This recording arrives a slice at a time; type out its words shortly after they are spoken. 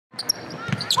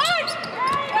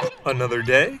Another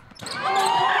day,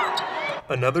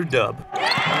 another dub.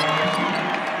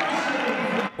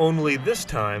 Only this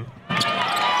time,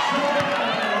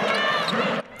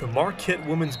 the Marquette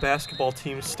women's basketball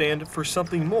team stand for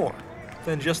something more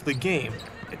than just the game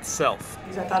itself.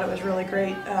 I thought it was really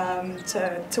great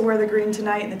to wear the green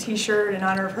tonight and the t-shirt in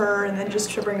honor of her, and then just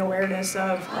to bring awareness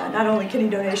of not only kidney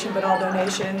donation but all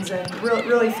donations, and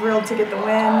really thrilled to get the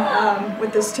win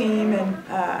with this team. And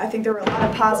I think there were a lot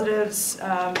of positives,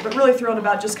 but really thrilled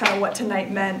about just kind of what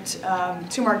tonight meant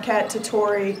to Marquette, to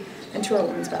Tori, and to our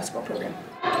women's basketball program.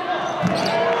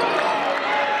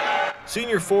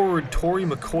 Senior forward Tori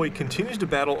McCoy continues to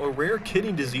battle a rare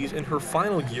kidney disease in her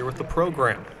final year with the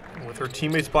program. With her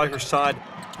teammates by her side,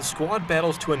 the squad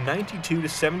battles to a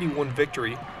 92-71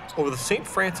 victory over the St.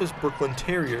 Francis Brooklyn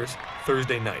Terriers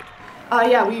Thursday night.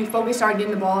 Yeah, we focused on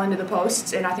getting the ball into the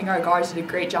posts, and I think our guards did a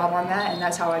great job on that, and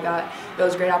that's how I got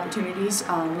those great opportunities.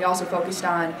 We also focused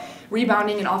on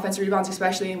rebounding and offensive rebounds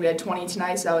especially, and we had 20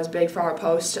 tonight, so that was big for our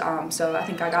post. So I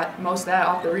think I got most of that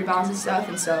off the rebounds and stuff.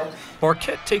 And so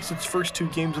Marquette takes its first 2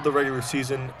 games of the regular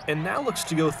season and now looks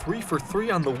to go 3 for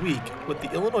 3 on the week, with the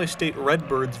Illinois State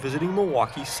Redbirds visiting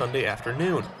Milwaukee Sunday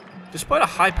afternoon. Despite a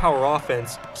high-power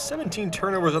offense, 17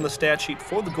 turnovers on the stat sheet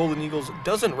for the Golden Eagles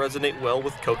doesn't resonate well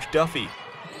with Coach Duffy,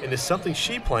 and is something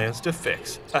she plans to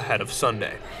fix ahead of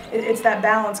Sunday. It's that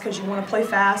balance, because you want to play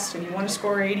fast and you want to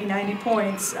score 80, 90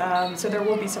 points, so there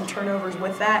will be some turnovers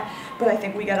with that, but I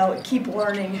think we got to keep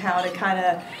learning how to kind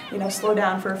of, slow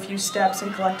down for a few steps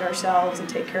and collect ourselves and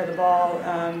take care of the ball,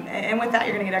 and with that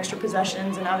you're going to get extra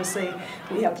possessions, and obviously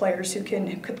we have players who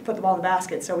can put the ball in the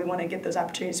basket, so we want to get those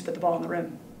opportunities to put the ball in the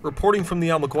rim. Reporting from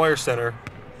the Al McGuire Center,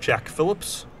 Jack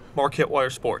Phillips, Marquette Wire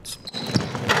Sports.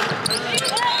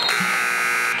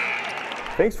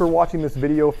 Thanks for watching this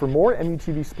video. For more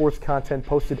MUTV sports content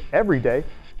posted every day,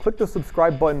 click the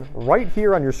subscribe button right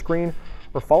here on your screen,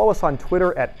 or follow us on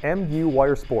Twitter at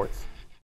MUWireSports.